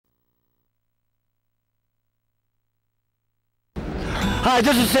Hi,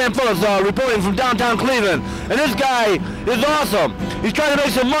 this is Sam Phillips reporting from downtown Cleveland, and this guy is awesome. He's trying to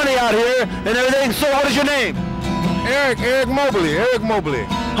make some money out here and everything. So, what is your name? Eric Mobley.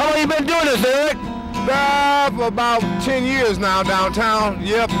 How long you been doing this, Eric? For about 10 years now downtown.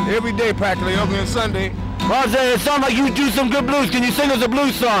 Yep, every day practically, other than Sunday. Well, it sounds like you do some good blues. Can you sing us a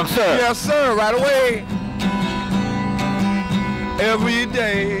blues song, sir? Yes, sir, right away. Every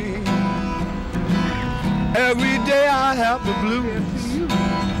day I have the blues.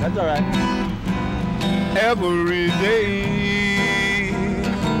 That's all right.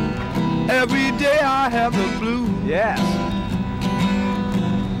 Every day I have the blues. Yes.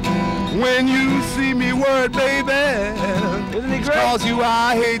 When you see me work, baby, Isn't he great? cause you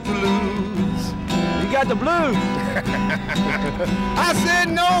I hate to lose. You got the blues. I said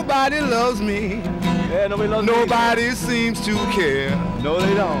nobody loves me. Yeah, nobody loves me. Nobody seems to care. No,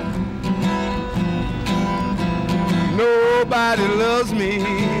 they don't. Nobody loves me.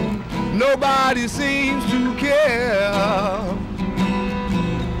 Nobody seems to care.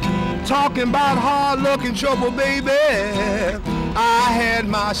 Talking about hard luck and trouble, baby, I had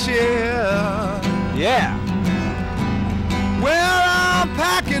my share. Yeah. Well, I'm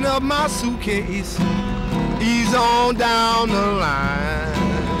packing up my suitcase. Ease on down the line.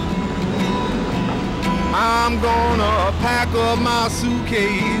 I'm gonna pack up my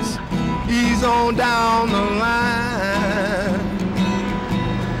suitcase. Ease on down the line.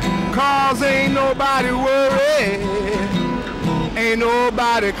 Cause ain't nobody worried. Ain't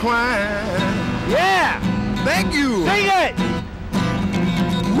nobody crying. Yeah. Thank you. Sing it.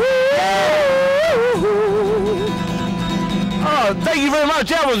 Woo! Oh, thank you very much.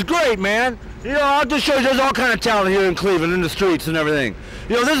 That was great, man. You know, I'll just show you there's all kind of talent here in Cleveland, in the streets and everything.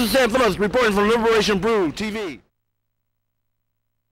 You know, this is Sam Phillips reporting from Liberation BREW TV.